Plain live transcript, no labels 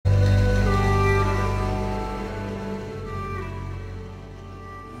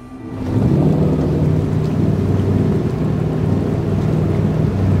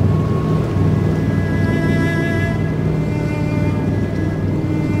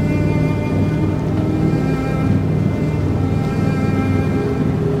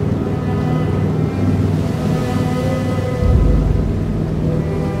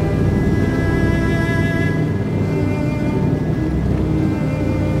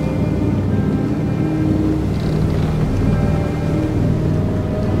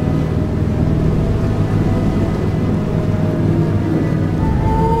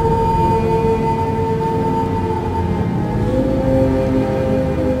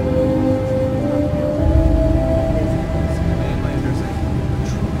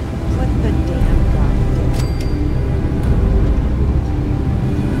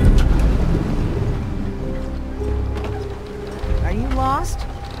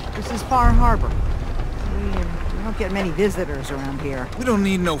This is Harbour. We don't get many visitors around here. We don't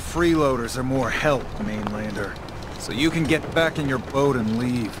need no freeloaders or more help, mainlander. So you can get back in your boat and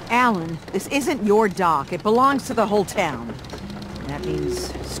leave. Alan, this isn't your dock. It belongs to the whole town. That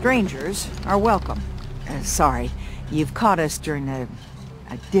means strangers are welcome. Sorry, you've caught us during a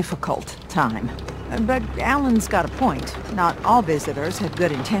difficult time. But Alan's got a point. Not all visitors have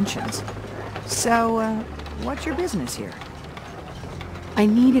good intentions. So, what's your business here? I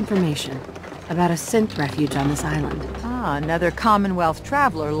need information about a synth refuge on this island. Ah, another Commonwealth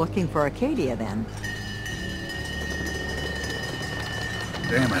traveler looking for Acadia, then.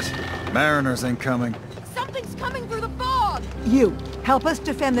 Damn it. Mariners incoming. Something's coming through the fog! You, help us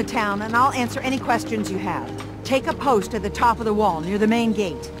defend the town, and I'll answer any questions you have. Take a post at the top of the wall, near the main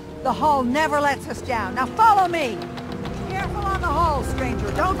gate. The hull never lets us down. Now follow me! Careful on the hull,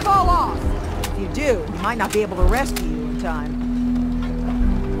 stranger. Don't fall off! If you do, we might not be able to rescue you in time.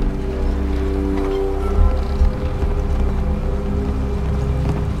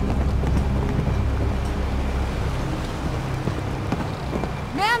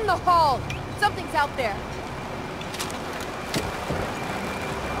 Man the hull! Something's out there.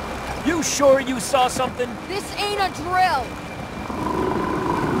 You sure you saw something? This ain't a drill!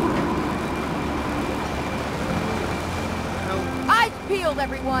 Eyes peeled,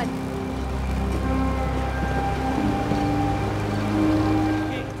 everyone!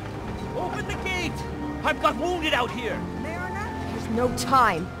 Open the gate! I've got wounded out here! Mariner? There's no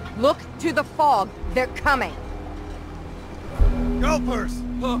time. Look to the fog. They're coming. Gulpers!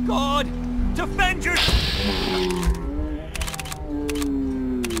 Oh, God! Defend your...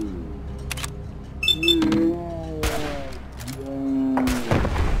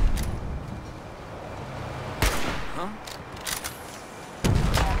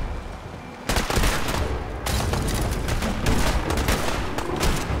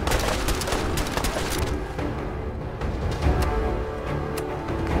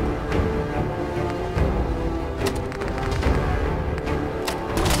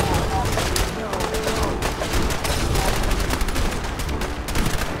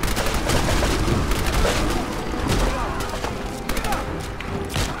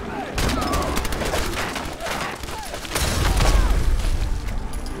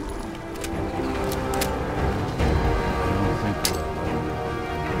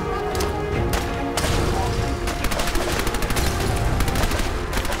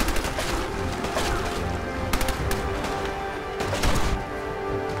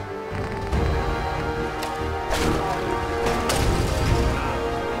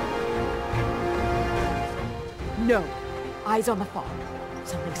 No. Eyes on the fog.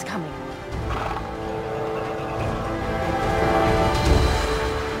 Something's coming.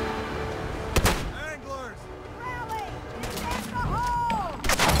 Anglers! Rally! Get the hull!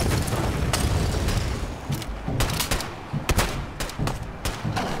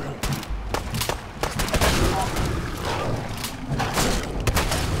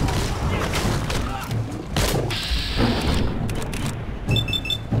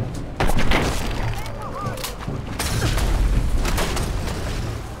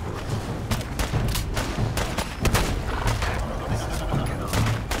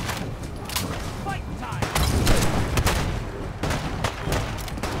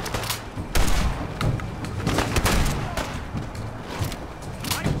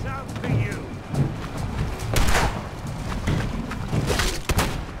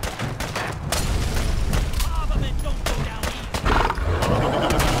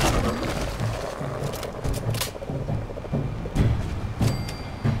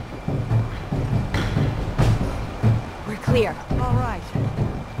 Clear. All right.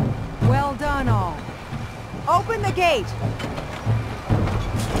 Well done, all. Open the gate!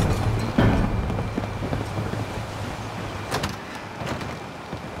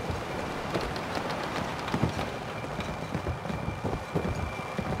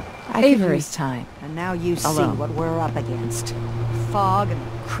 Avery's time. And now you see Alone. what we're up against. Fog and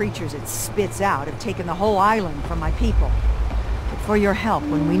the creatures it spits out have taken the whole island from my people. But for your help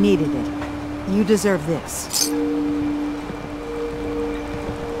when we needed it, you deserve this.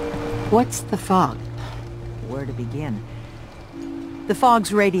 What's the fog? Where to begin? The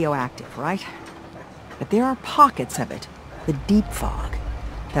fog's radioactive, right? But there are pockets of it, the deep fog,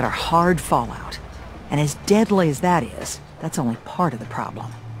 that are hard fallout. And as deadly as that is, that's only part of the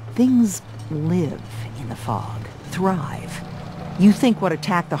problem. Things live in the fog, thrive. You think what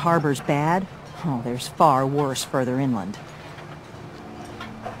attacked the harbor's bad? Oh, there's far worse further inland.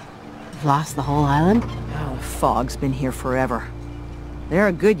 You've lost the whole island? Oh, the fog's been here forever. There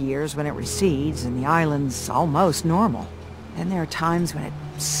are good years when it recedes and the island's almost normal. Then there are times when it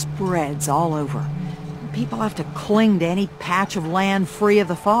spreads all over. People have to cling to any patch of land free of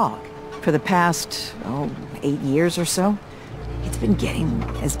the fog. For the past, 8 years or so, it's been getting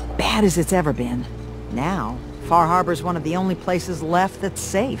as bad as it's ever been. Now, Far Harbor's one of the only places left that's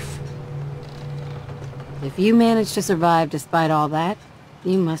safe. If you managed to survive despite all that,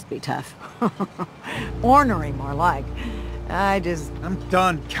 you must be tough. Ornery, more like. I'm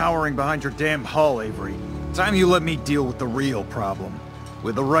done cowering behind your damn hull, Avery. Time you let me deal with the real problem.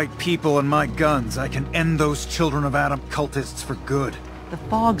 With the right people and my guns, I can end those Children of Adam cultists for good. The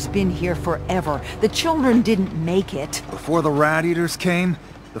fog's been here forever. The children didn't make it. Before the Rat Eaters came,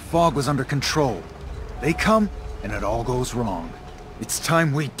 the fog was under control. They come, and it all goes wrong. It's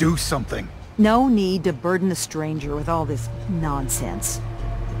time we do something. No need to burden a stranger with all this nonsense.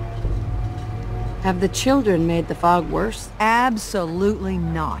 Have the children made the fog worse? Absolutely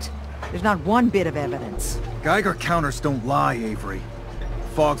not. There's not one bit of evidence. Geiger counters don't lie, Avery.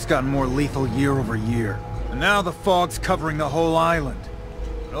 The fog's gotten more lethal year over year. And now the fog's covering the whole island.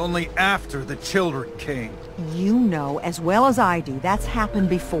 But only after the children came. You know as well as I do that's happened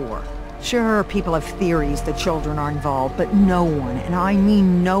before. Sure, people have theories the children are involved, but no one, and I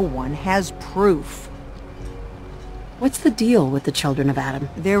mean no one, has proof. What's the deal with the Children of Adam?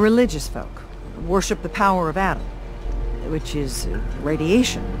 They're religious folk. Worship the power of Adam. Which is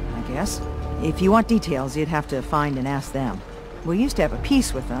radiation, I guess. If you want details, you'd have to find and ask them. We used to have a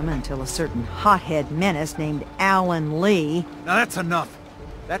peace with them until a certain hothead menace named Alan Lee... Now that's enough.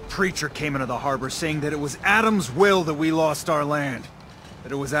 That preacher came into the harbor saying that it was Adam's will that we lost our land.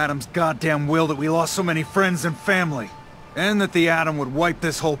 That it was Adam's goddamn will that we lost so many friends and family. And that the Atom would wipe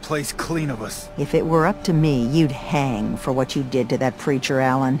this whole place clean of us. If it were up to me, you'd hang for what you did to that preacher,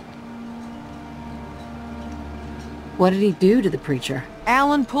 Alan. What did he do to the preacher?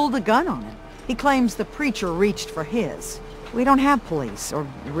 Alan pulled a gun on him. He claims the preacher reached for his. We don't have police, or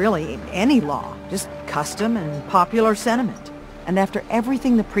really any law. Just custom and popular sentiment. And after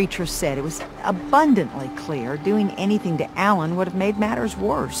everything the preacher said, it was abundantly clear doing anything to Alan would have made matters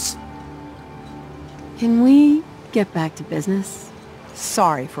worse. Can we get back to business?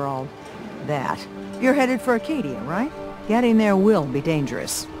 Sorry for all that. You're headed for Acadia, right? Getting there will be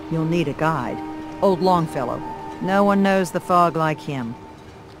dangerous. You'll need a guide. Old Longfellow. No one knows the fog like him.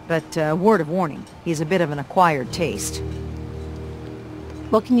 But word of warning, he's a bit of an acquired taste.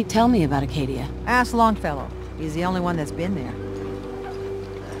 What can you tell me about Acadia? Ask Longfellow. He's the only one that's been there.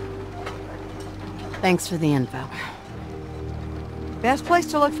 Thanks for the info. Best place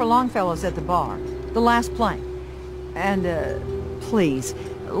to look for Longfellow's at the bar. The last plank. And, please,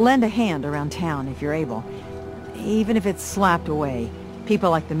 lend a hand around town if you're able. Even if it's slapped away.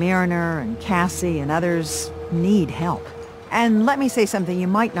 People like the Mariner and Cassie and others need help. And let me say something you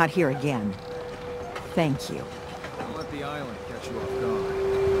might not hear again. Thank you. Don't let the island catch you off.